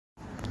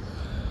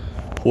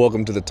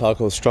Welcome to the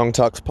Taco Strong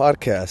Talks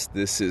podcast.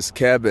 This is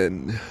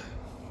Kevin.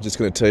 Just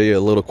going to tell you a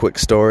little quick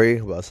story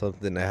about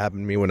something that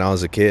happened to me when I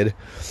was a kid.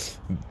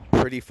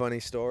 Pretty funny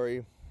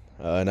story,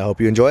 and I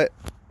hope you enjoy it.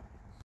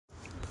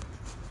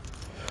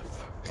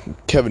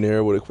 Kevin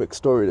here with a quick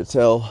story to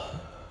tell.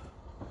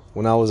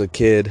 When I was a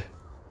kid,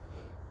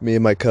 me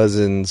and my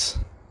cousins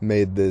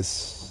made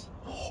this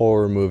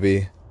horror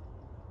movie.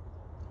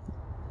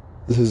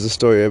 This is a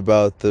story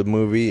about the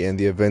movie and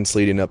the events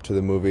leading up to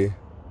the movie.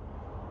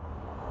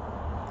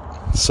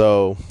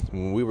 So,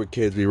 when we were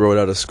kids, we wrote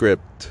out a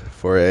script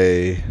for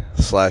a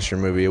slasher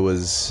movie.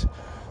 It's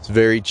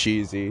very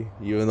cheesy.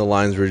 Even the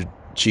lines were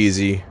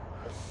cheesy.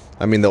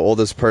 I mean, the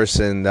oldest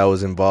person that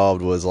was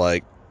involved was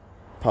like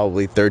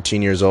probably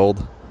 13 years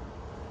old.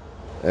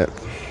 And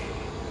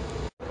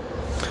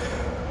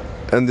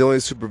the only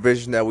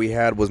supervision that we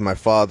had was my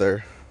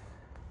father,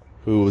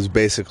 who was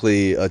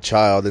basically a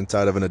child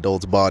inside of an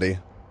adult's body.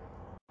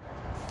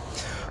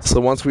 So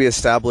once we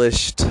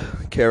established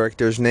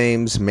characters'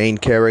 names, main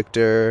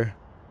character,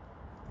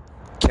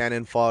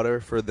 cannon fodder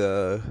for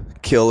the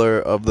killer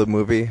of the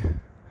movie,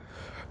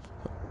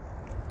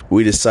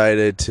 we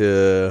decided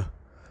to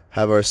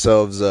have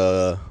ourselves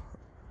a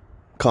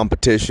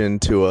competition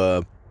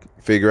to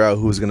figure out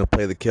who's going to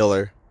play the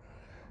killer.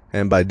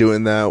 And by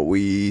doing that,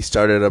 we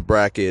started a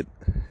bracket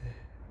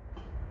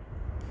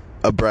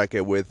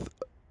with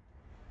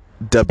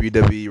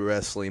WWE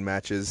wrestling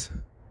matches.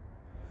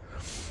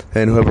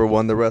 And whoever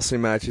won the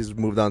wrestling matches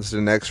moved on to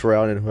the next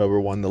round, and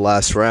whoever won the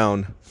last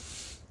round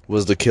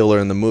was the killer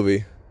in the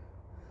movie.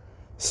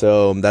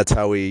 So that's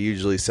how we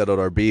usually settled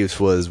our beefs,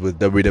 was with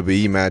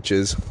WWE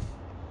matches.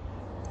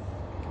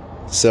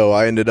 So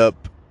I ended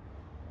up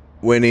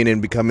winning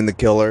and becoming the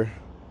killer.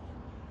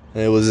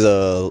 And it was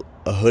a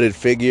hooded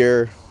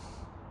figure,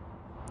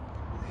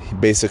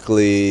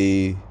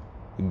 basically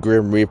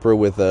Grim Reaper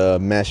with a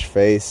mesh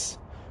face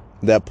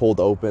that pulled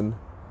open.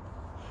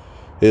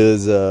 It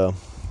was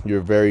your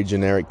very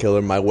generic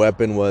killer. My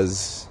weapon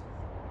was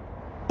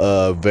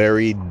a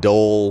very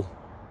dull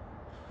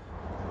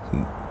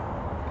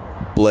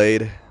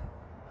blade,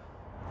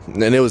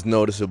 and it was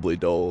noticeably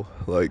dull.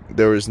 Like,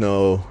 there was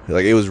no,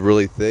 like, it was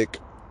really thick,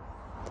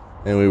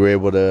 and we were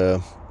able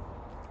to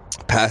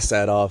pass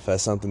that off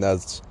as something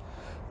that's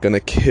gonna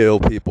kill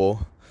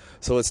people.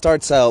 So it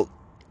starts out,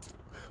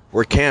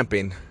 we're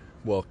camping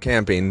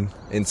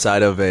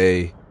inside of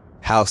a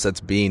house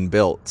that's being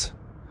built.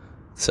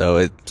 So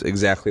it's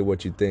exactly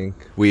what you'd think.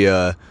 We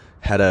had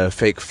a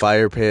fake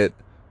fire pit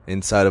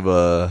inside of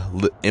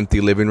a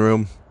empty living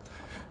room,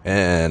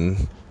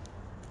 and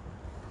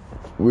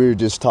we were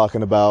just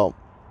talking about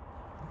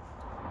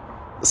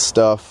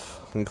stuff,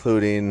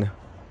 including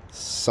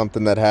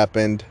something that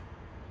happened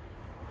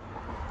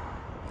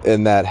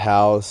in that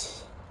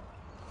house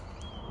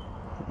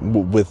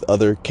with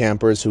other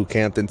campers who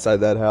camped inside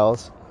that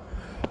house.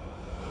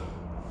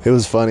 It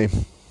was funny,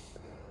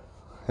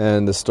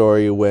 and the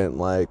story went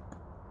like,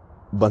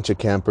 a bunch of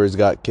campers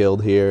got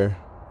killed here,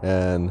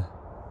 and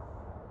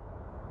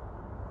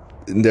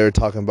they're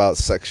talking about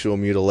sexual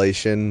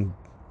mutilation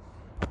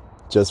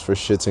just for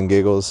shits and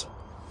giggles,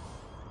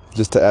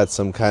 just to add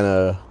some kind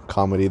of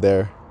comedy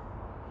there.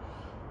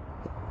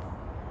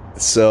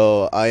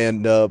 So I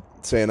end up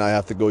saying I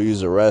have to go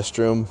use the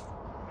restroom,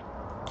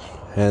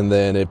 and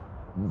then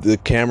the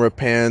camera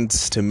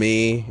pans to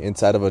me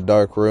inside of a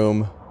dark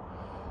room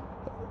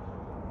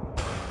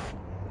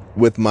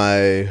with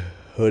my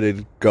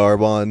hooded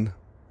garb on,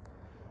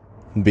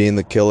 being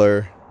the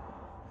killer,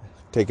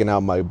 taking out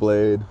my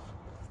blade,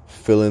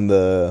 filling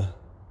the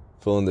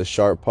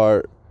sharp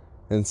part,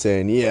 and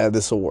saying, yeah,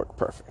 this will work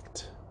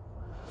perfect.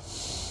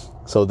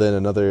 So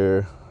then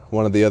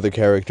one of the other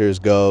characters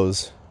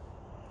goes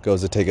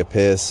to take a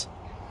piss,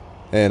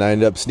 and I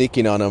end up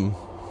sneaking on him,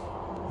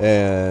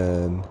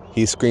 and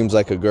he screams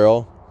like a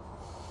girl,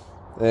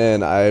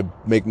 and I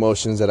make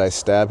motions that I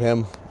stab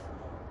him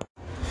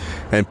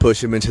and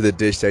push him into the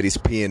dish that he's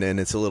peeing in.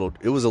 It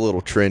was a little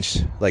trench,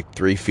 like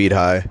 3 feet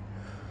high.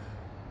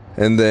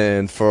 And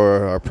then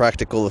for our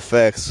practical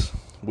effects,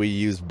 we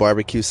used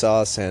barbecue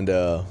sauce and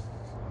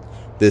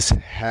this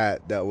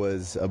hat that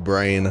was a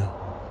brain.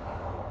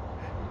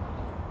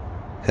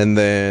 And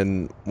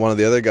then one of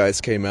the other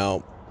guys came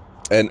out,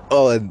 and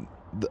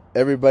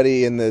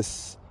everybody in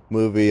this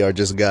movie are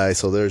just guys,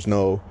 so there's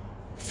no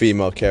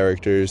female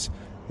characters.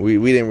 We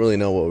didn't really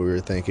know what we were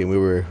thinking. We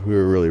were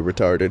really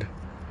retarded.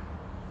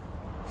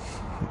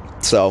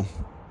 So,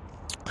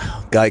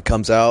 guy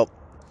comes out,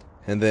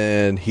 and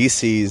then he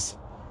sees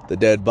the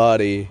dead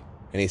body,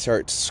 and he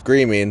starts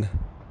screaming,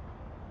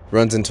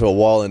 runs into a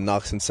wall and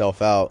knocks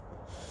himself out.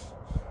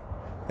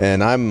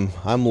 And I'm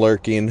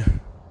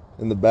lurking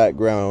in the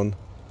background.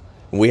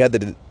 We had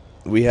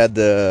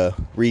to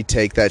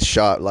retake that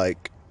shot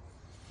like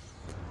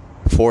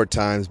 4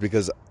 times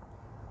because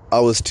I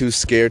was too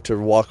scared to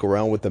walk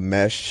around with the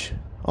mesh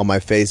on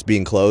my face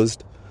being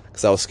closed,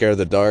 because I was scared of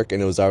the dark,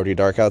 and it was already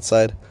dark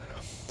outside.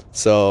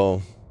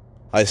 So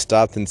I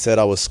stopped and said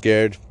I was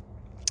scared.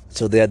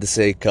 So they had to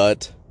say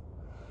cut.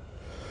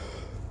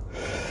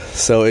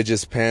 So it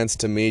just pans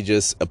to me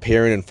just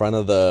appearing in front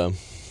of the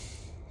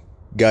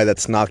guy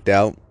that's knocked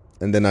out.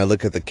 And then I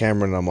look at the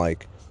camera and I'm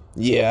like,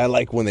 yeah, I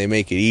like when they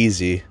make it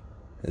easy.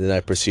 And then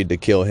I proceed to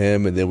kill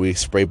him, and then we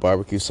spray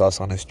barbecue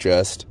sauce on his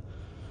chest.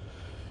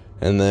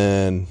 And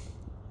then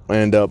I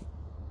end up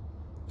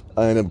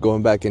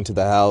going back into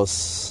the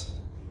house,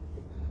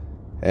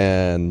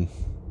 and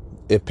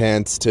it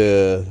pans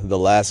to the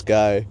last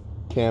guy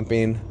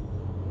camping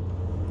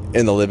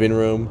in the living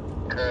room.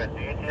 Good. Do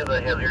you see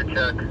the Hillier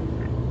truck?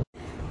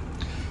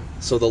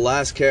 So the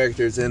last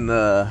character's in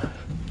the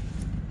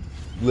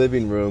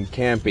living room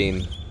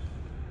camping,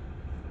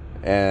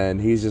 and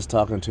he's just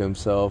talking to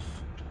himself,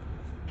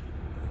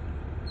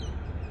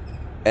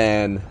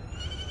 and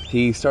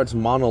he starts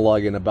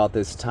monologuing about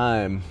this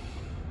time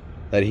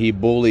that he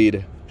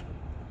bullied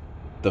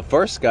the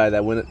first guy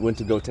that went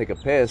to go take a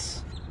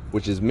piss,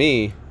 which is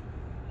me.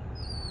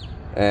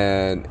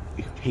 And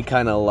he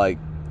kind of like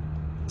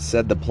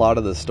said the plot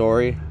of the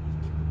story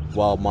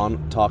while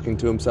talking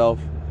to himself.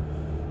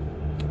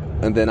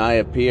 And then I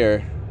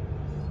appear,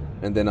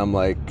 and then I'm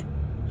like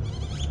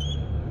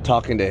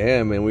talking to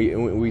him, and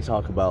we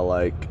talk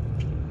about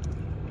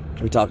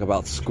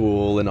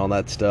school and all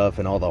that stuff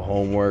and all the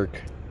homework.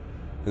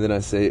 And then I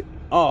say,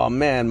 oh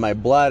man, my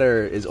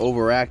bladder is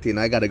overacting,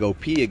 I gotta go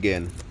pee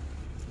again.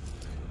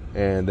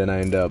 And then I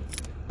end up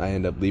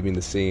leaving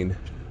the scene.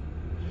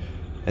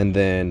 And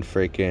then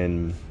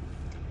freaking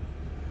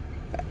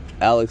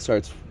Alex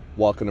starts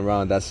walking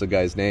around, that's the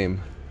guy's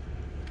name,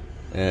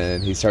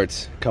 and he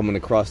starts coming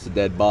across the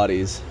dead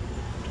bodies,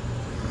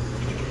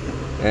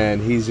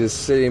 and he's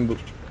just sitting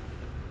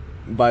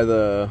by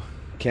the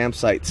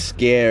campsite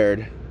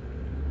scared,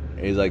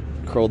 and he's like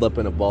curled up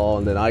in a ball.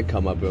 And then I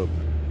come up and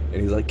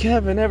he's like,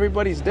 Kevin,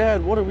 everybody's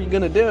dead, what are we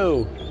gonna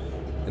do?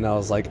 And I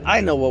was like, I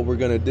know what we're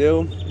gonna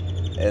do.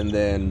 And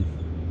then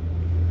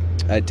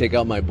I take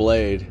out my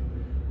blade,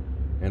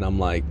 and I'm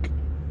like,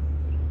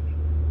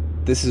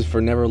 this is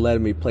for never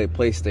letting me play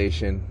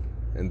PlayStation.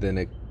 And then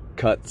it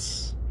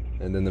cuts,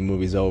 and then the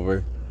movie's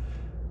over.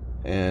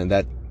 And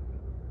that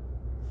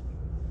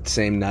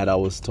same night I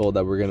was told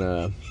that we're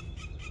gonna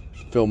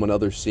film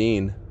another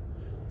scene,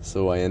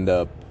 so I end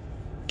up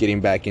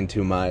getting back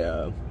into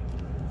my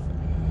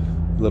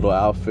little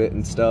outfit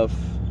and stuff,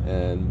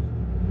 and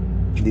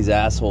these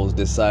assholes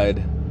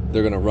decide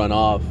they're gonna run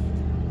off,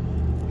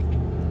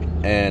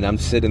 and I'm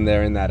sitting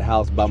there in that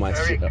house by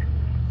myself.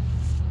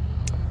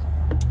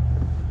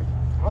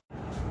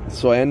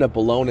 So I end up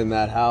alone in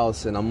that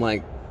house, and I'm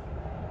like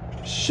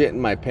shitting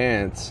my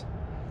pants,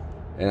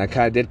 and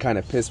I did kind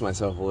of piss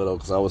myself a little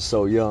because I was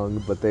so young.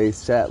 But they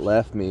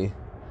left me,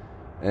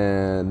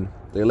 and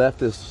they left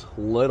this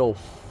little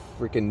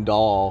freaking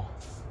doll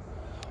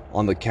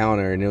on the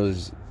counter, and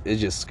it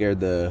just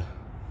scared the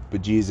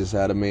bejesus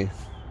out of me.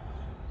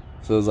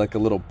 So it was like a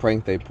little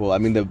prank they pulled. I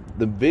mean,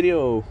 the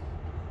video,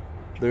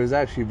 there's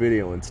actually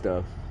video and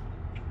stuff,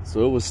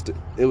 so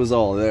it was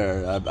all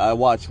there.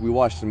 We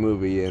watched the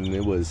movie,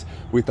 and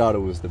we thought it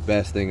was the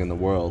best thing in the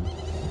world,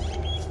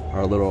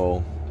 our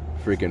little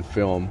freaking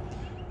film.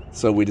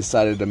 So we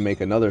decided to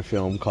make another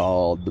film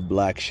called The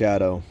Black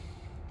Shadow,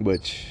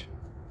 which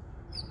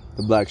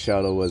The Black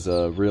Shadow was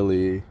a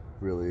really,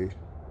 really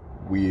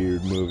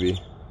weird movie.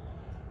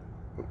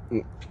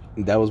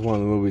 That was one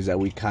of the movies that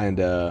we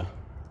kind of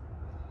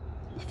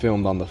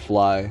filmed on the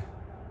fly.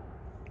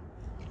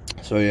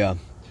 So yeah,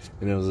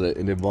 and it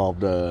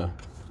involved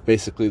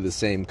basically the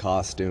same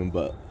costume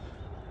but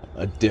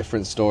a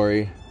different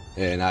story,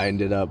 and I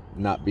ended up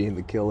not being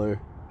the killer.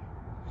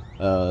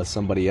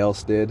 Somebody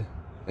else did,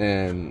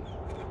 and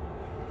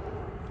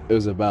it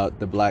was about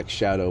the Black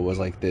Shadow was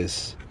like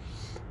this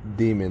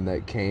demon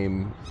that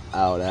came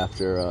out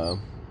after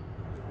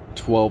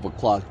 12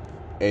 o'clock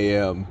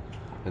a.m.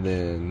 and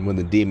then when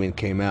the demon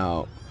came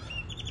out,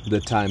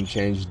 the time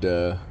changed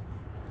to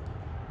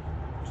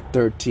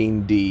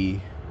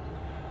 13DH,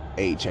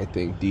 I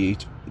think.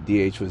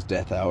 DH was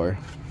death hour.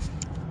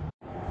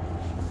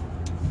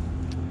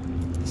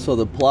 So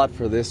the plot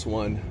for this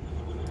one,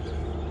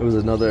 it was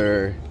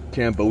another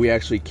camp, but we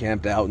actually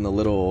camped out in the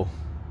little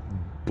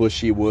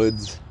bushy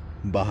woods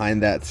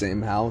behind that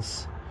same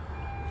house.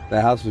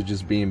 That house was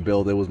just being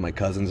built. It was my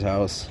cousin's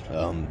house.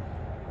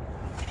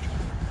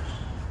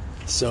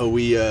 So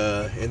we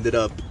ended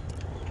up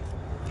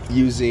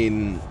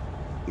using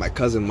my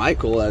cousin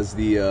Michael as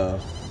the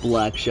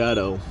Black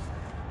Shadow,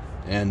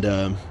 and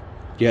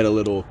he had a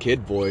little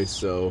kid voice,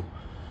 so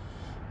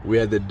we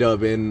had to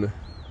dub in,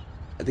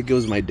 I think it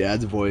was my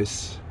dad's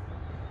voice.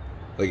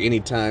 Like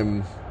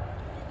anytime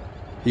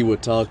he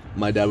would talk,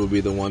 my dad would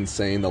be the one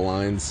saying the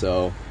lines,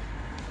 so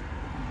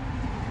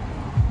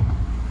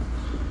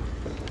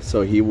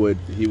he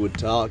would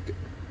talk,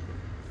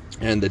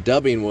 and the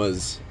dubbing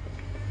was,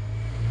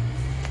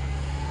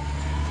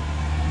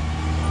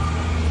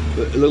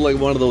 it looked like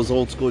one of those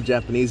old school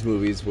Japanese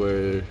movies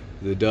where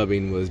the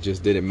dubbing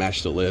didn't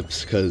match the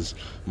lips because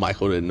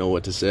Michael didn't know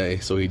what to say,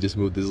 so he just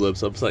moved his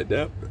lips upside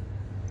down.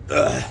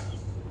 Ugh.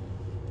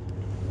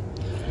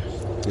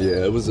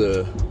 Yeah, it was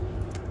and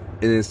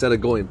instead of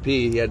going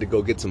pee, he had to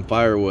go get some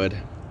firewood,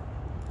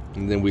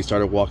 And then we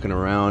started walking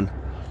around,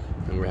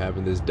 and we're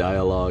having this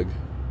dialogue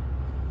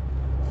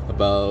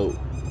about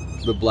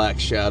the Black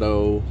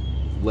Shadow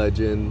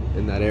legend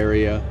in that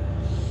area.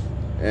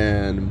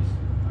 And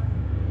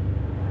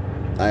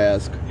I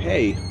ask,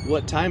 hey,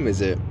 what time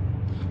is it?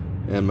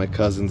 And my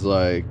cousin's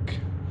like,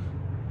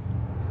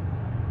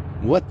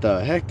 what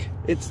the heck?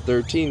 It's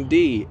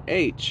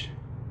 13DH.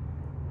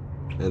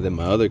 And then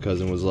my other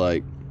cousin was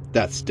like,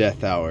 that's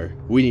death hour.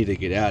 We need to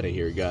get out of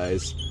here,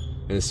 guys.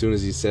 And as soon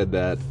as he said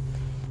that,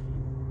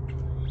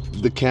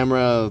 the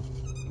camera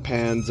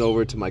pans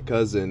over to my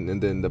cousin,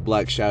 and then the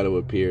Black Shadow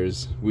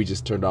appears. We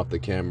just turned off the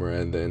camera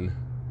and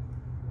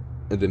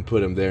then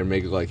put him there and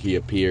make it like he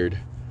appeared.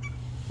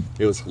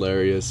 It was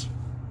hilarious.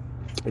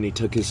 And he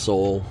took his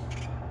soul.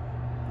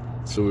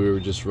 So we were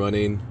just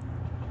running,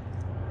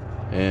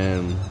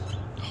 and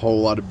a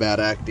whole lot of bad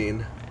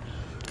acting.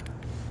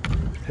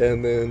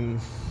 And then,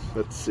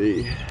 let's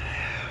see,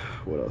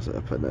 what else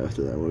happened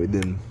after that? Well,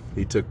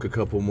 he took a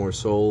couple more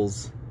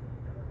souls,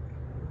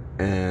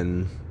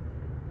 and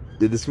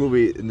did this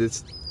movie.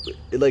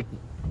 Like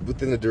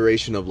within the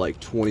duration of like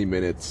 20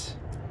 minutes,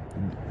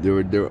 there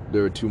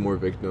were 2 more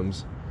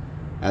victims.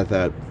 At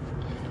that,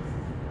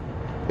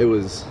 it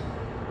was,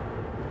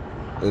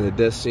 and the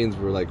death scenes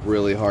were like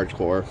really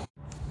hardcore.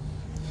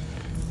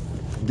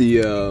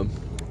 The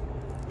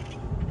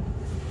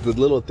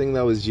little thing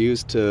that was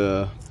used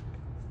to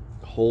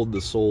hold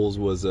the souls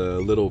was a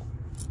little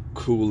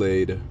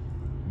Kool-Aid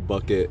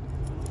bucket.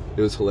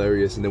 It was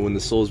hilarious. And then when the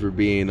souls were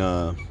being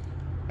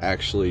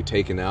actually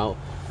taken out,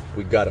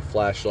 we got a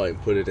flashlight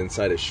and put it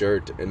inside a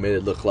shirt and made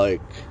it look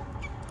like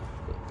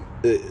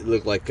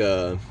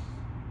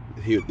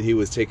he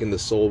was taking the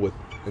soul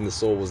and the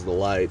soul was the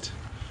light.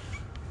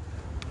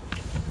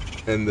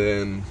 And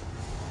then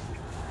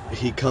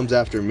he comes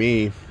after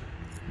me,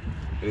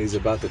 and he's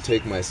about to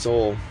take my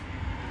soul.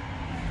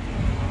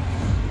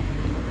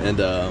 And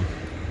the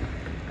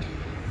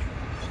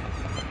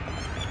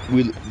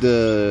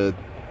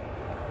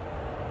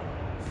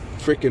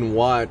freaking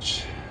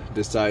watch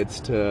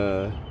decides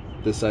to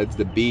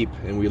beep,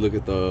 and we look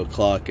at the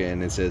clock,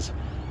 and it says,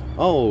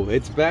 oh,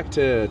 it's back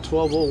to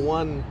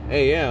 12:01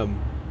 a.m.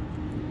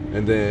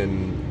 And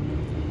then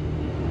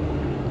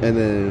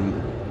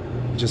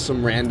just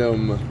some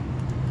random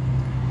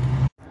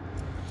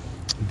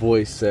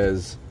voice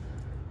says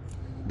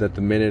that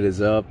the minute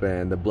is up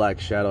and the Black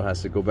Shadow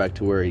has to go back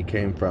to where he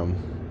came from.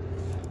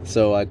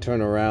 So I turn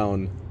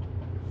around,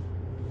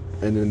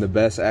 and in the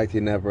best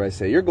acting ever, I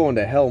say, you're going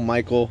to hell,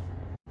 Michael.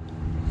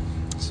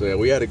 So yeah,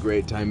 we had a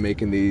great time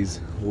making these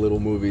little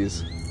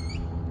movies.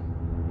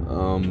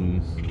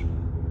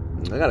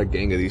 I got a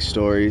gang of these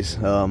stories.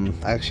 I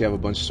actually have a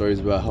bunch of stories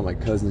about how my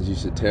cousins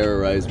used to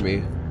terrorize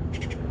me.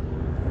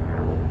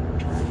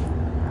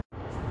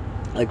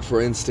 Like,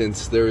 for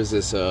instance, there was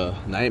this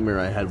nightmare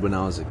I had when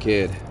I was a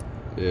kid.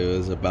 It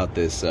was about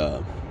this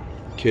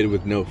kid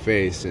with no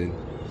face, and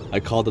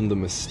I called him the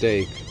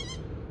Mistake.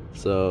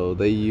 So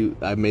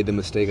I made the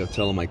mistake of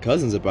telling my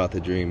cousins about the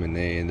dream, and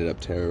they ended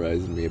up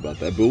terrorizing me about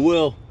that. But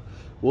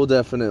we'll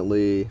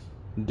definitely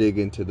dig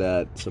into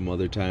that some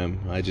other time.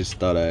 I just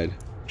thought I'd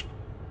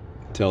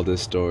tell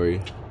this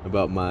story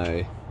about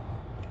my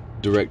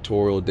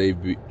directorial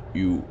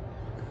debut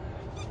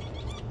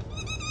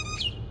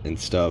and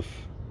stuff.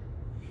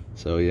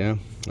 So yeah,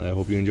 I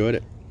hope you enjoyed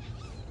it.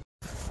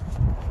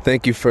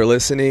 Thank you for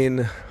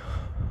listening.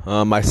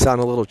 I sound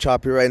a little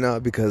choppy right now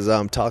because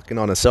I'm talking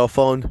on a cell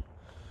phone.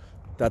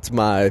 That's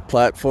my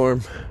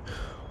platform.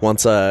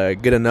 Once I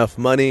get enough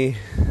money,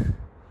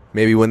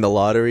 maybe win the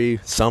lottery,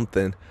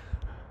 something,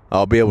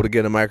 I'll be able to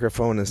get a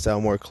microphone and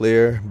sound more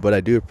clear. But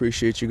I do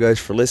appreciate you guys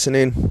for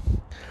listening,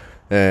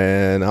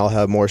 and I'll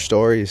have more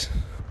stories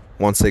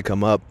once they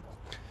come up.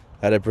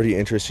 I had a pretty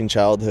interesting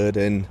childhood,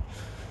 and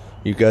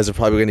you guys are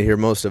probably going to hear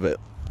most of it.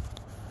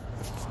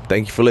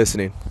 Thank you for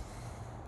listening.